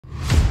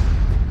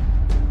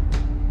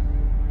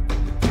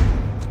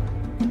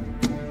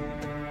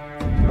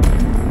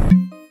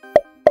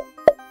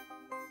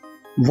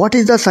What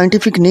is the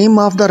scientific name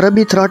of the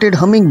ruby-throated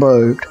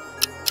hummingbird?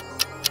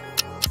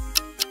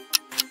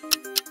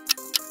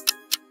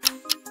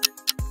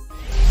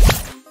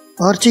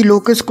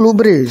 Archilochus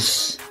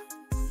clubris.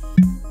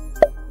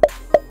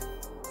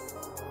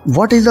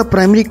 What is the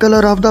primary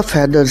color of the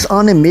feathers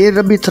on a male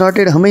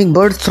ruby-throated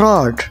hummingbird's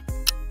throat?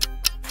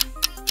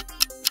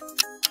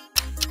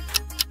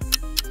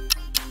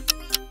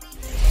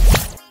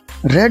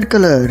 Red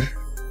color.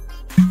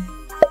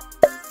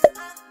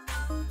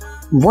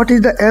 What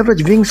is the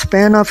average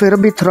wingspan of a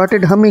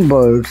ruby-throated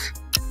hummingbird?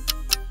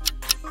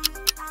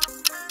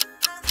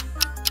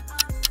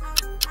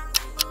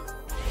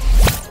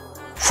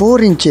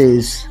 Four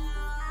inches.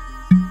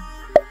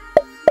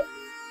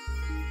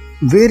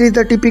 Where is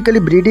the typically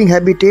breeding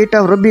habitat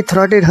of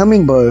ruby-throated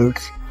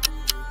hummingbirds?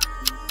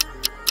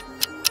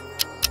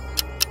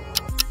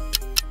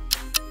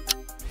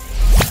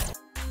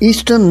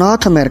 Eastern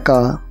North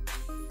America.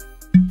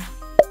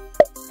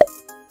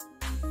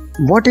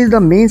 What is the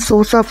main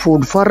source of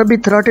food for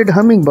ruby-throated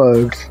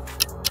hummingbirds?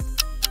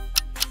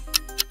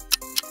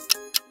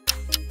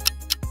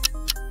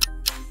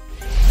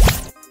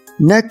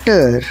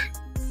 Nectar.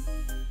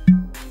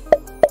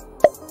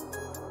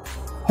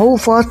 How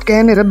fast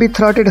can a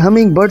ruby-throated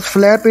hummingbird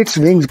flap its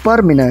wings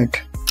per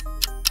minute?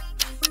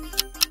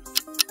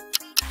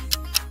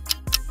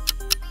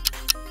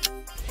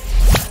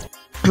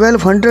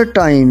 1200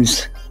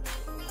 times.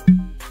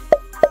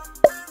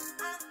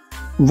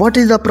 What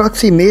is the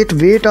approximate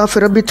weight of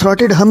a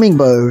ruby-throated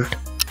hummingbird?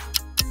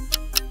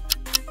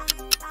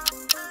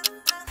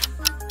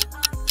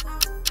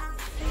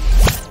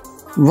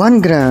 One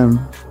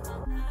gram.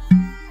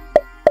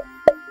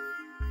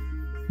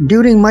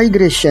 During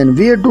migration,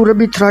 where do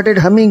ruby-throated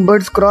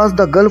hummingbirds cross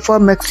the Gulf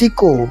of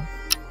Mexico?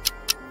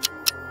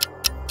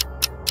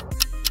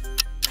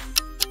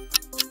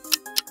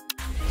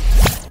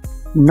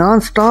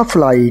 Non-stop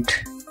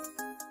flight.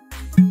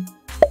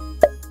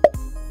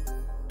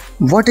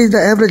 What is the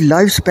average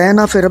lifespan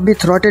of a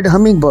ruby-throated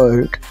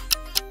hummingbird?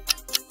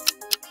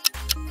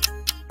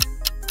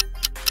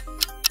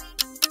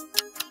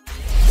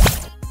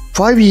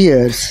 Five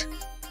years.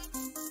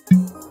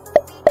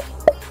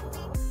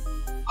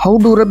 How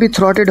do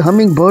ruby-throated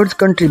hummingbirds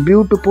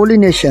contribute to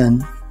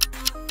pollination?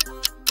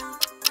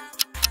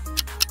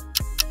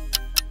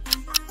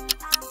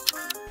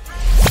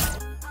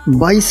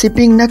 By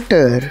sipping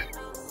nectar.